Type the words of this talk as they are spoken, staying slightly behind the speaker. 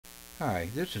Hi,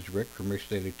 this is Rick from Rick's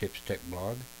Daily Tips Tech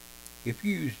Blog. If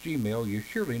you use Gmail, you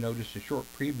surely notice the short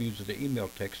previews of the email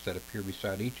text that appear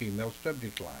beside each email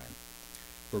subject line.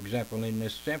 For example, in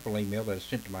this sample email that is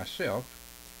sent to myself,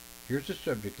 here's the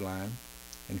subject line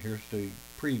and here's the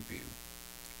preview.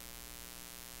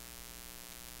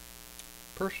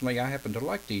 Personally, I happen to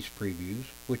like these previews,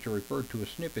 which are referred to as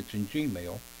snippets in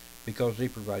Gmail, because they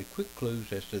provide quick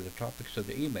clues as to the topics of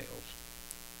the emails.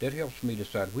 That helps me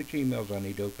decide which emails I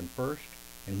need to open first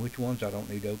and which ones I don't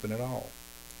need to open at all.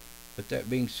 But that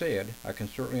being said, I can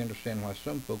certainly understand why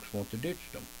some folks want to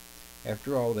ditch them.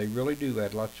 After all, they really do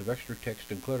add lots of extra text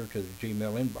and clutter to the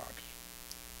Gmail inbox.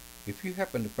 If you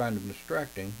happen to find them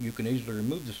distracting, you can easily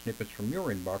remove the snippets from your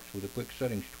inbox with a quick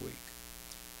settings tweak.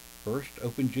 First,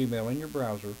 open Gmail in your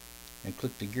browser and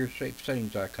click the gear-shaped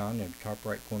settings icon in the top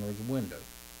right corner of the window.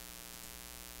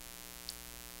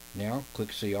 Now,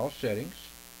 click See All Settings.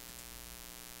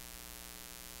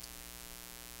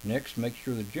 Next, make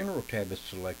sure the General tab is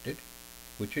selected,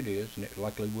 which it is, and it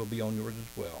likely will be on yours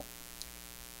as well.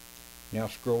 Now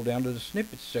scroll down to the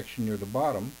Snippets section near the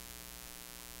bottom.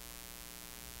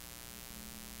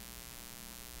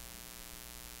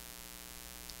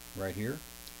 Right here.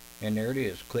 And there it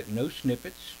is. Click No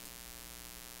Snippets.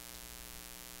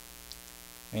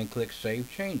 And click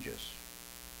Save Changes.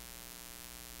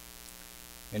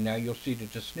 And now you'll see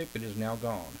that the snippet is now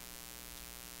gone.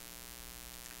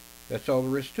 That's all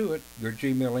there is to it. Your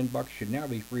Gmail inbox should now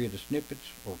be free of the snippets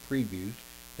or previews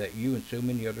that you and so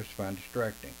many others find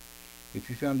distracting. If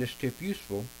you found this tip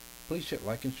useful, please hit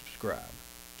like and subscribe.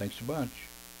 Thanks a bunch.